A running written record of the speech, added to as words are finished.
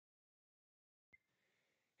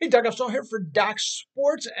Hey, Doug Upstone here for Doc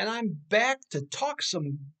Sports, and I'm back to talk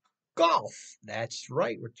some golf. That's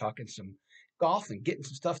right, we're talking some golf and getting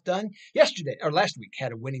some stuff done. Yesterday, or last week,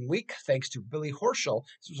 had a winning week thanks to Billy Horschel.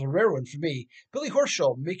 This was a rare one for me. Billy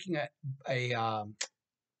Horschel making a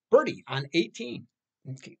birdie on 18.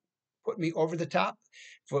 Okay, put me over the top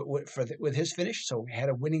with his finish. So we had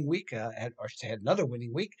a winning week, or had another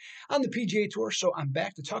winning week on the PGA Tour. So I'm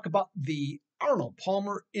back to talk about the Arnold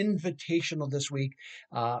Palmer Invitational this week.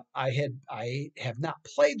 I have not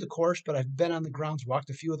played the course, but I've been on the grounds,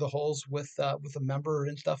 walked a few of the holes with a member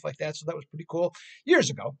and stuff like that. So that was pretty cool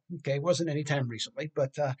years ago. Okay, it wasn't any time recently,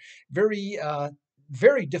 but very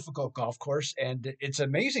very difficult golf course, and it's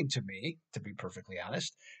amazing to me, to be perfectly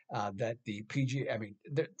honest, that the PGA. I mean,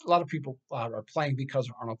 a lot of people are playing because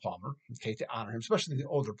of Arnold Palmer, okay, to honor him, especially the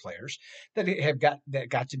older players that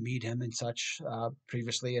got to meet him and such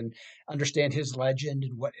previously, and understand his legend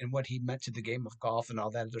and what he meant to the game of golf and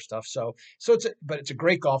all that other stuff. So it's a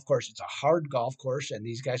great golf course. It's a hard golf course, and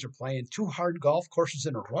these guys are playing two hard golf courses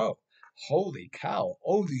in a row. Holy cow!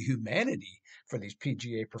 Oh, the humanity for these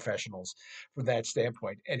PGA professionals from that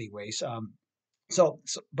standpoint. Anyways,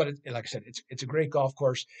 but like I said, it's a great golf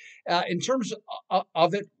course. In terms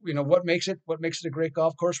of it, what makes it a great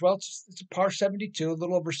golf course? Well, it's a par 72, a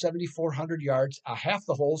little over 7,400 yards. Half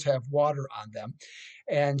the holes have water on them,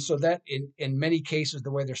 and so that in many cases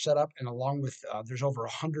the way they're set up, and along with there's over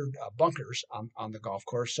 100 bunkers on the golf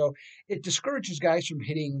course, so it discourages guys from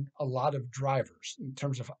hitting a lot of drivers in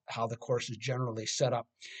terms of how the course is generally set up.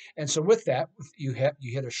 And so with that, you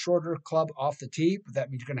hit a shorter club off the tee, but that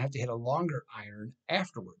means you're going to have to hit a longer iron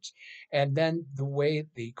afterwards. And then the way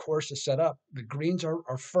the course is set up, the greens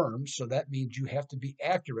are firm, so that means you have to be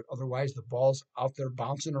accurate. Otherwise, the ball's out there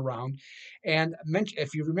bouncing around. And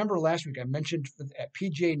if you remember last week, I mentioned at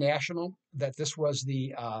PGA National that this was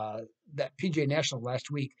that PGA National last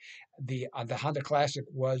week, the Honda Classic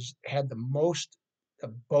had the most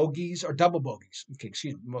bogeys or double bogeys. Okay,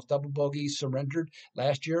 excuse me, most double bogeys surrendered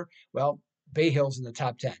last year. Well, Bay Hill's in the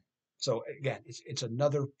top 10. So again, it's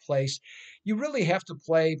another place. You really have to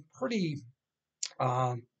play pretty.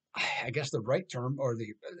 Um, I guess the right term, or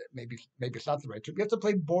maybe it's not the right term. You have to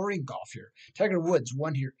play boring golf here. Tiger Woods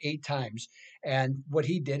won here 8 times, and what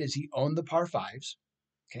he did is he owned the par fives.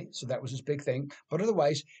 Okay, so that was his big thing. But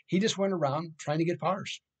otherwise, he just went around trying to get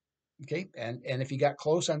pars. Okay, and if he got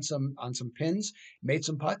close on some pins, made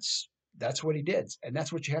some putts, that's what he did, and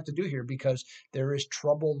that's what you have to do here because there is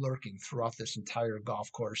trouble lurking throughout this entire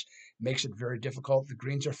golf course. Makes it very difficult. The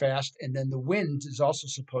greens are fast, and then the wind is also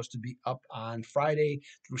supposed to be up on Friday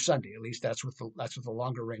through Sunday. At least that's what the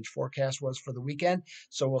longer range forecast was for the weekend.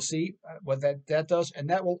 So we'll see what that does, and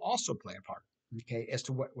that will also play a part. Okay, as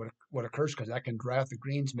to what occurs, because that can dry out the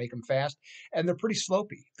greens, make them fast, and they're pretty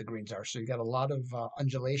slopey. The greens are, so you got a lot of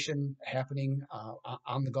undulation happening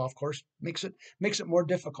on the golf course. Makes it more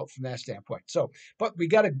difficult from that standpoint. So, but we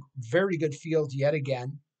got a very good field yet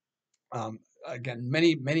again. Again,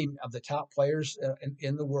 many of the top players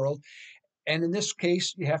in the world, and in this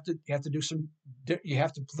case, you have to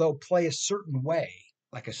though play a certain way.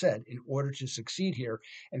 Like I said, in order to succeed here,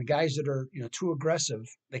 and guys that are too aggressive,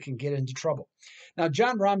 they can get into trouble. Now,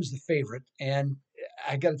 John Rahm is the favorite, and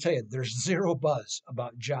I got to tell you, there's zero buzz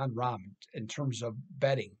about John Rahm in terms of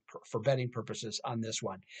betting for betting purposes on this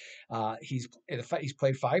one. He's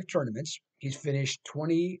played 5 tournaments. He's finished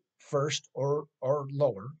 21st or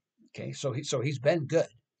lower. Okay, so he's been good.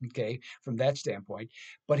 Okay, from that standpoint,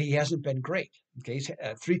 but he hasn't been great. Okay, he's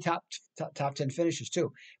three top 10 finishes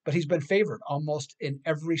too, but he's been favored almost in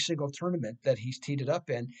every single tournament that he's teed it up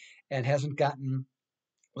in, and hasn't gotten,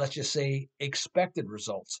 let's just say, expected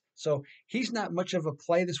results. So he's not much of a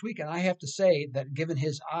play this week. And I have to say that given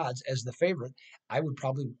his odds as the favorite, I would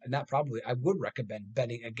recommend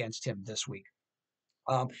betting against him this week.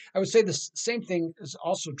 I would say the same thing is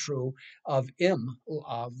also true of Im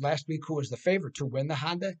last week, who was the favorite to win the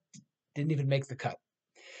Honda, didn't even make the cut.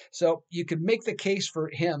 So you could make the case for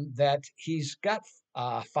him that he's got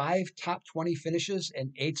 5 top 20 finishes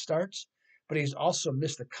and 8 starts, but he's also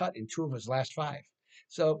missed the cut in 2 of his last 5.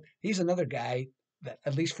 So he's another guy that,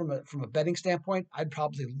 at least from a betting standpoint, I'd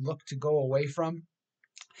probably look to go away from.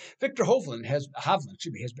 Victor Hovland,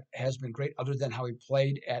 has been great, other than how he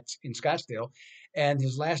played in Scottsdale, and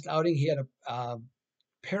his last outing he had a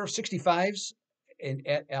pair of 65s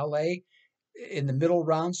at LA in the middle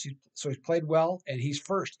rounds. So he's played well, and he's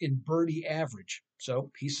first in birdie average.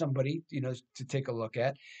 So he's somebody to take a look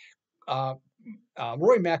at. Uh,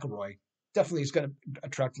 Rory McIlroy definitely is going to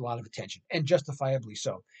attract a lot of attention, and justifiably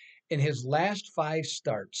so. In his last 5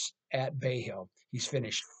 starts at Bay Hill, he's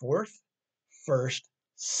finished fourth, first,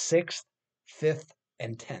 sixth, fifth,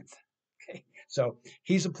 and 10th. Okay, so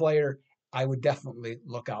he's a player I would definitely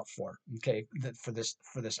look out for. Okay, for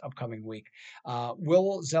this upcoming week.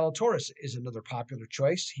 Will Zalatoris is another popular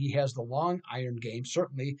choice. He has the long iron game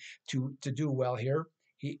certainly to do well here.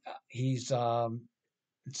 He's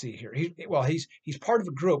let's see here. He's part of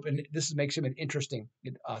a group, and this makes him an interesting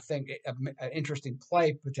an interesting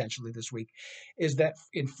play potentially this week. Is that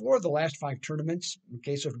in 4 of the last 5 tournaments?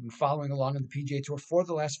 Okay, so if you've been following along in the PGA Tour, 4 of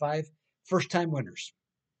the last 5 first-time winners.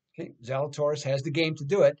 Okay, Zalatoris has the game to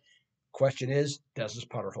do it. Question is, does his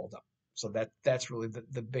putter hold up? So that's really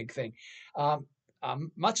the big thing.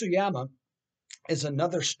 Matsuyama is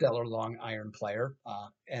another stellar long iron player,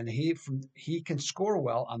 and he can score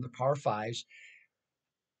well on the par fives.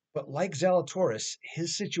 But like Zalatoris,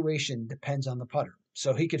 his situation depends on the putter.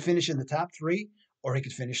 So he could finish in the top 3 or he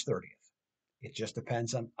could finish 30th. It just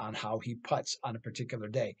depends on how he putts on a particular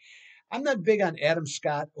day. I'm not big on Adam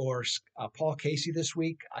Scott or Paul Casey this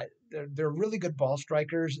week. They're really good ball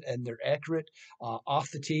strikers and they're accurate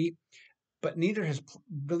off the tee, but neither has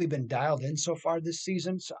really been dialed in so far this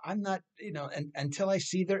season. So I'm not, until I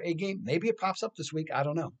see their A game, maybe it pops up this week. I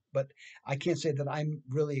don't know, but I can't say that I'm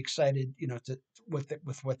really excited,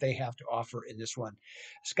 with what they have to offer in this one.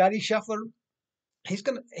 Scotty Scheffler,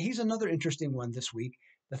 he's another interesting one this week.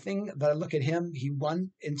 The thing that I look at him, he won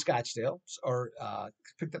in Scottsdale, or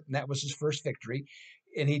picked up, and that was his first victory,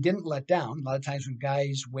 and he didn't let down. A lot of times when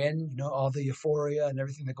guys win, all the euphoria and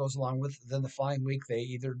everything that goes along with, then the following week they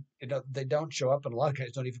either they don't show up, and a lot of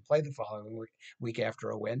guys don't even play the following week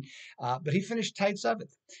after a win. But he finished tied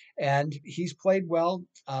 7th, and he's played well.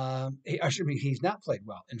 He's not played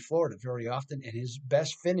well in Florida very often, and his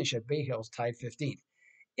best finish at Bay Hill is tied 15th.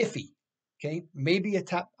 Iffy. Okay, maybe a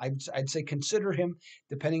top. I'd say consider him,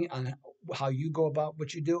 depending on how you go about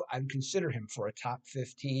what you do. I'd consider him for a top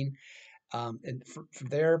 15. And from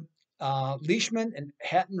there, Leishman and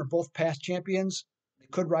Hatton are both past champions. They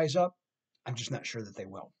could rise up. I'm just not sure that they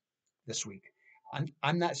will this week.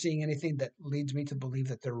 I'm not seeing anything that leads me to believe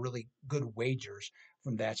that they're really good wagers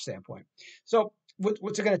from that standpoint. So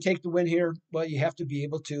what's it going to take to win here? Well, you have to be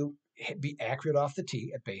able to be accurate off the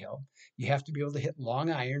tee at Bay Hill. You have to be able to hit long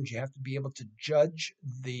irons. You have to be able to judge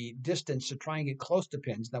the distance to try and get close to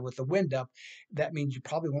pins. Now with the wind up, that means you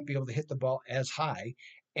probably won't be able to hit the ball as high.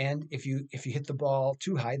 And if you hit the ball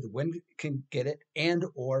too high, the wind can get it, and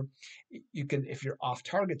or you can, if you're off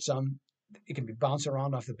target some, it can be bouncing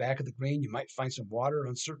around off the back of the green. You might find some water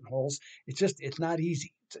on certain holes. It's not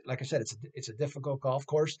easy. Like I said, it's a difficult golf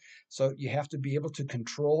course. So you have to be able to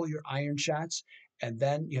control your iron shots, and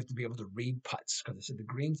then you have to be able to read putts, because I said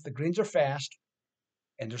the greens are fast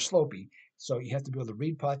and they're slopey. So you have to be able to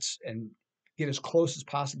read putts and get as close as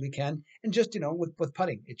possibly can. And just, with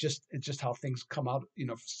putting, it's just how things come out,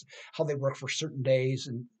 how they work for certain days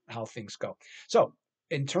and how things go. So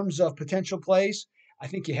in terms of potential plays, I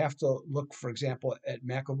think you have to look, for example, at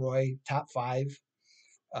McIlroy top 5,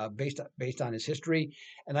 based on his history,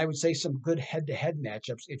 and I would say some good head-to-head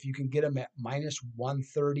matchups. If you can get him at minus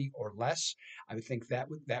 130 or less, I would think that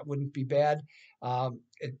wouldn't be bad.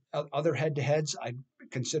 Other head-to-heads, I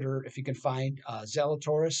consider if you can find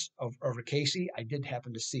Zalatoris over Casey. I did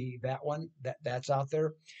happen to see that one that's out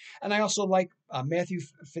there, and I also like Matthew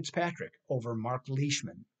Fitzpatrick over Mark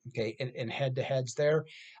Leishman. Okay, in head-to-heads there,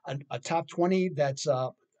 a top 20 that's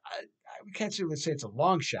we can't really say it's a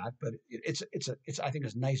long shot, but it's I think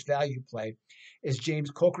it's a nice value play. Is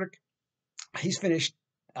James Kokrick? He's finished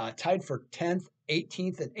tied for 10th,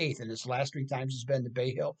 18th, and 8th in his last 3 times he's been to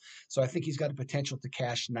Bay Hill. So I think he's got a potential to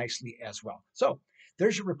cash nicely as well. So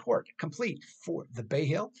there's your report complete for the Bay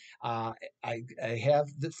Hill. I have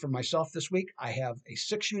this for myself this week. I have a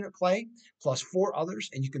 6-unit play plus 4 others,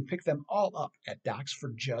 and you can pick them all up at Docs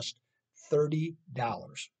for just $30.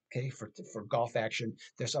 Okay, for golf action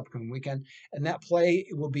this upcoming weekend. And that play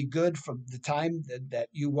will be good from the time that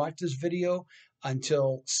you watch this video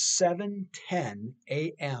until 7:10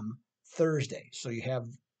 a.m. Thursday. So you have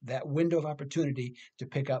that window of opportunity to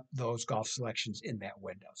pick up those golf selections in that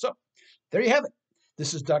window. So there you have it.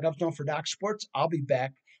 This is Doug Upstone for Doc Sports. I'll be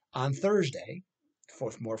back on Thursday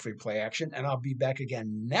with more free play action, and I'll be back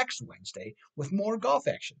again next Wednesday with more golf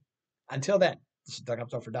action. Until then, this is Doug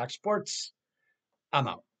Upstone for Doc Sports. I'm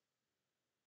out.